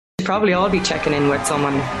probably all be checking in with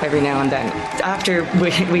someone every now and then. After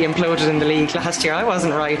we imploded in the league last year, I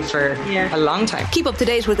wasn't right for a long time. Keep up to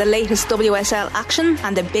date with the latest WSL action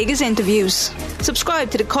and the biggest interviews. Subscribe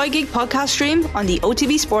to the Koi Gig podcast stream on the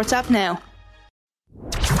OTB Sports app now.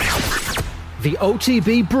 The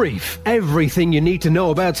OTB Brief. Everything you need to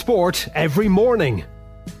know about sport every morning.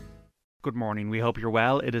 Good morning, we hope you're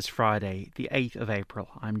well. It is Friday, the 8th of April.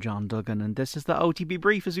 I'm John Duggan and this is the OTB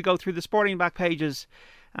Brief as we go through the sporting back pages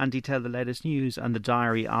and detail the latest news and the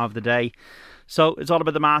diary of the day. So it's all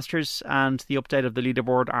about the Masters and the update of the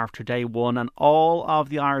leaderboard after day one, and all of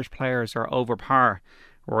the Irish players are over par.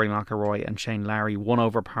 Rory McIlroy and Shane Lowry 1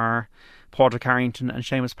 over par. Padraig Carrington and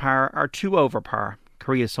Seamus Power are 2 over par.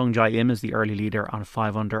 Korea's Sung Jae Im is the early leader on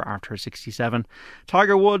 5 under after 67.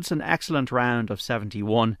 Tiger Woods an excellent round of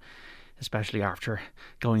 71. Especially after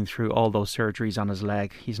going through all those surgeries on his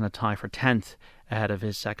leg. He's in a tie for 10th ahead of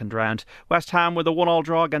his second round. West Ham with a 1-1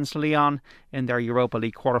 draw against Lyon in their Europa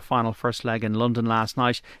League quarter-final first leg in London last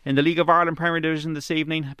night. In the League of Ireland Premier Division this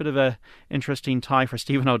evening, a bit of a interesting tie for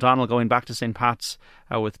Stephen O'Donnell going back to St Pat's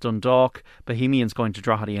with Dundalk. Bohemians going to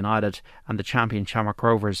Drogheda United, and the champion Shamrock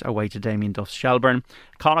Rovers away to Damien Duff's Shelbourne.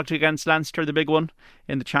 Connacht against Leinster, the big one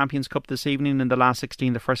in the Champions Cup this evening in the last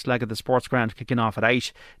 16, the first leg of the Sports Ground kicking off at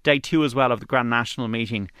 8. Day 2 as well of the Grand National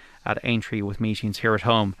meeting at Aintree, with meetings here at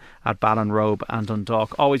home at Ballinrobe and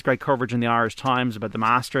Dundalk. Always great coverage in the Irish Times about the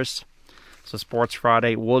Masters. So Sports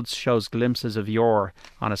Friday, Woods shows glimpses of yore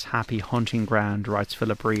on his happy hunting ground, writes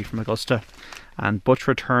Philip Reid from Augusta. And Butch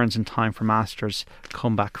returns in time for Masters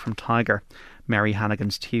comeback from Tiger. Mary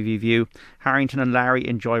Hannigan's TV View. Harrington and Larry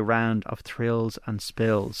enjoy round of thrills and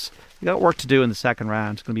spills. You got work to do in the second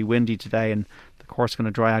round. It's going to be windy today and the course is going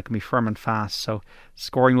to dry out, can be firm and fast, so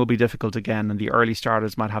scoring will be difficult again, and the early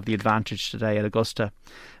starters might have the advantage today at Augusta.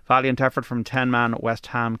 Valiant effort from 10-man West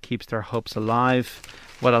Ham keeps their hopes alive.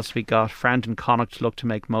 What else we got? Friend and Connacht look to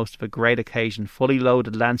make most of a great occasion. Fully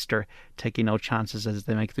loaded Leinster taking no chances as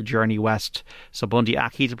they make the journey west. So Bundy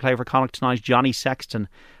Aki to play for Connacht tonight. Johnny Sexton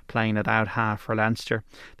playing at out half for Leinster.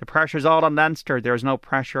 The pressure's all on Leinster. There's no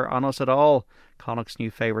pressure on us at all. Connacht's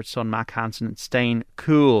new favourite son Mac Hansen staying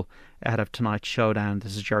cool ahead of tonight's showdown.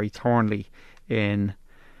 This is Jerry Thornley in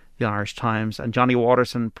the Irish Times. And Johnny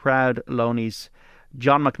Waterson, proud Loney's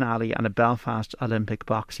John McNally and a Belfast Olympic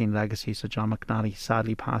boxing legacy. So John McNally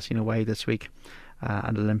sadly passing away this week,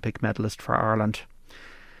 an Olympic medalist for Ireland.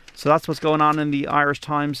 So that's what's going on in the Irish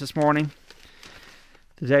Times this morning.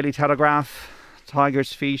 The Daily Telegraph,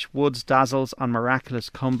 Tigers' feet, Woods dazzles on miraculous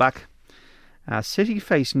comeback. City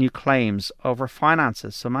face new claims over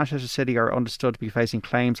finances. So Manchester City are understood to be facing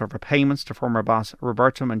claims over payments to former boss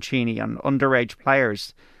Roberto Mancini and underage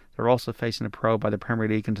players. They're also facing a probe by the Premier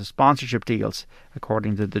League into sponsorship deals,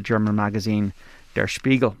 according to the German magazine Der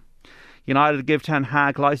Spiegel. United give Ten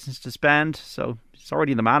Hag licence to spend, so he's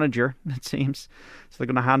already the manager, it seems. So they're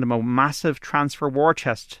going to hand him a massive transfer war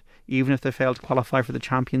chest, even if they fail to qualify for the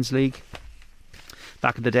Champions League.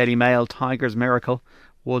 Back at the Daily Mail, Tigers miracle.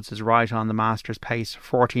 Woods is right on the Masters pace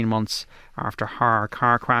 14 months after horror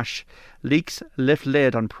car crash. Leaks lift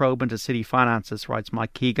lid on probe into City finances, writes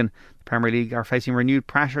Mike Keegan. The Premier League are facing renewed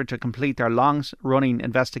pressure to complete their long-running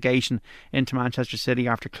investigation into Manchester City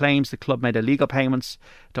after claims the club made illegal payments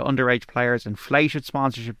to underage players, inflated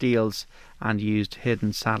sponsorship deals and used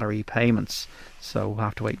hidden salary payments. So we'll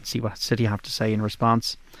have to wait and see what City have to say in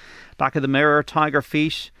response. Back at the Mirror, Tiger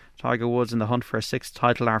feet. Tiger Woods in the hunt for a 6th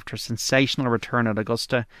title after a sensational return at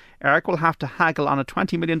Augusta. Eric will have to haggle on a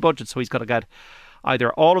 20 million budget, so he's got to get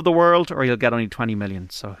either all of the world or he'll get only 20 million.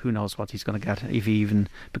 So who knows what he's going to get if he even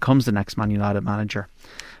becomes the next Man United manager.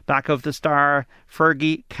 Back of the Star,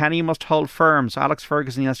 Fergie, Kenny must hold firm. So Alex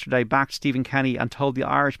Ferguson yesterday backed Stephen Kenny and told the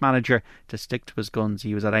Irish manager to stick to his guns.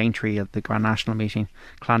 He was at Aintree at the Grand National meeting.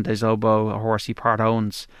 Clan des Obeaux, a horse he part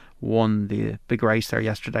owns, won the big race there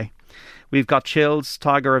yesterday. We've got chills.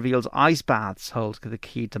 Tiger reveals ice baths hold the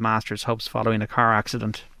key to Masters hopes following a car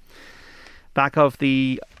accident. Back of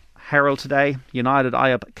the Herald today, United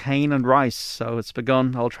eye up Kane and Rice. So it's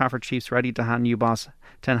begun. Old Trafford Chiefs ready to hand new boss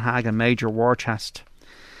Ten Hag a major war chest.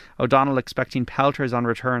 O'Donnell expecting pelters on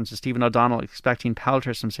return. So Stephen O'Donnell expecting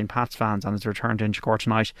pelters from St Pat's fans on his return to Inchicore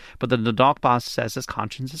tonight. But the Dundalk boss says his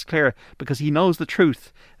conscience is clear because he knows the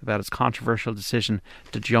truth about his controversial decision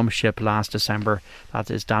to jump ship last December.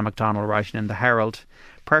 That is Dan McDonnell writing in the Herald.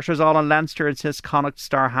 Pressure's all on Leinster, insists Connacht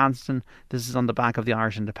star Hansen. This is on the back of the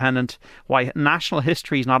Irish Independent. Why national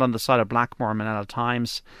history is not on the side of Blackmore, Manila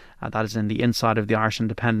Times. That is in the inside of the Irish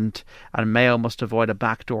Independent. And Mayo must avoid a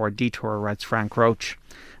backdoor detour, writes Frank Roach.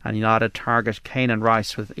 And United target Kane and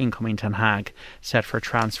Rice with incoming Ten Hag, set for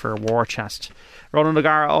transfer war chest. Roland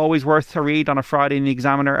O'Gara, always worth a read on a Friday in the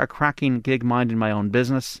Examiner. A cracking gig minding my own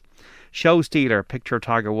business. Show stealer, picture of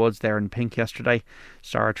Tiger Woods there in pink yesterday.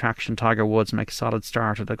 Star attraction, Tiger Woods makes solid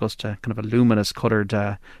start at Augusta, kind of a luminous coloured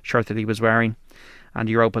shirt that he was wearing. And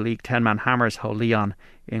Europa League 10-man hammers Ho Leon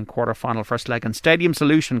in quarter-final first leg. And Stadium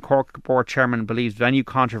Solution, Cork board chairman believes venue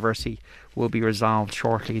controversy will be resolved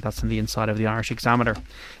shortly. That's in the inside of the Irish Examiner.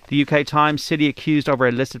 The UK Times, City accused over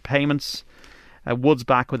illicit payments. Woods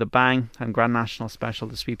back with a bang, and Grand National Special,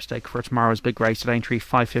 the sweepstake for tomorrow's big race at Aintree,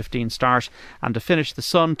 5:15 start. And to finish, the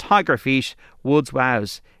Sun, Tiger feet, Woods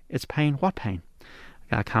wows. It's pain. What pain?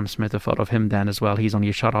 Cam Smith, a photo of him then as well. He's only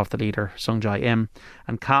a shot off the leader, Sungjae Im.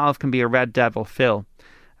 And Calv can be a red devil, Phil.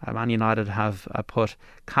 Man United have put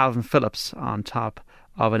Calvin Phillips on top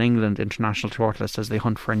of an England international shortlist as they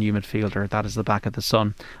hunt for a new midfielder. That is the back of the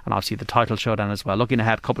Sun, and obviously the title showdown as well. Looking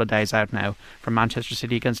ahead, a couple of days out now from Manchester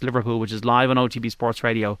City against Liverpool, which is live on OTB Sports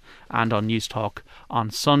Radio and on News Talk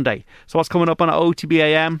on Sunday. So what's coming up on OTB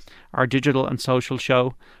AM, our digital and social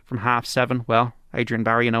show from 7:30? Well, Adrian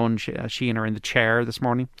Barry and Owen Sheehan are in the chair this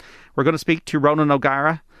morning. We're going to speak to Ronan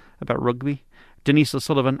O'Gara about rugby. Denise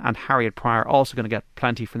O'Sullivan and Harriet Pryor also going to get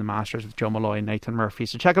plenty from the Masters with Joe Malloy and Nathan Murphy.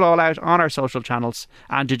 So check it all out on our social channels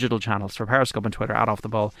and digital channels for Periscope and Twitter at Off The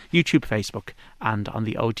Ball, YouTube, Facebook and on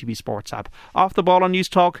the OTB Sports app. Off The Ball on News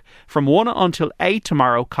Talk from 1 until 8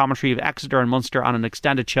 tomorrow. Commentary of Exeter and Munster on an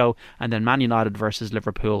extended show, and then Man United versus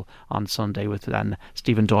Liverpool on Sunday with then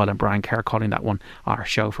Stephen Doyle and Brian Kerr calling that one our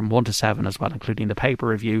show from 1 to 7 as well, including the paper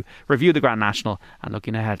review the Grand National and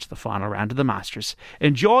looking ahead to the final round of the Masters.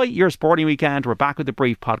 Enjoy your sporting weekend. We're back with the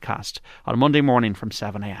Brief podcast on Monday morning from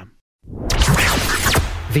 7 a.m.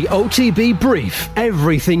 The OTB Brief.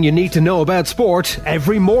 Everything you need to know about sport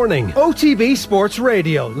every morning. OTB Sports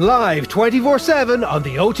Radio. Live 24/7 on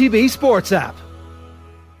the OTB Sports app.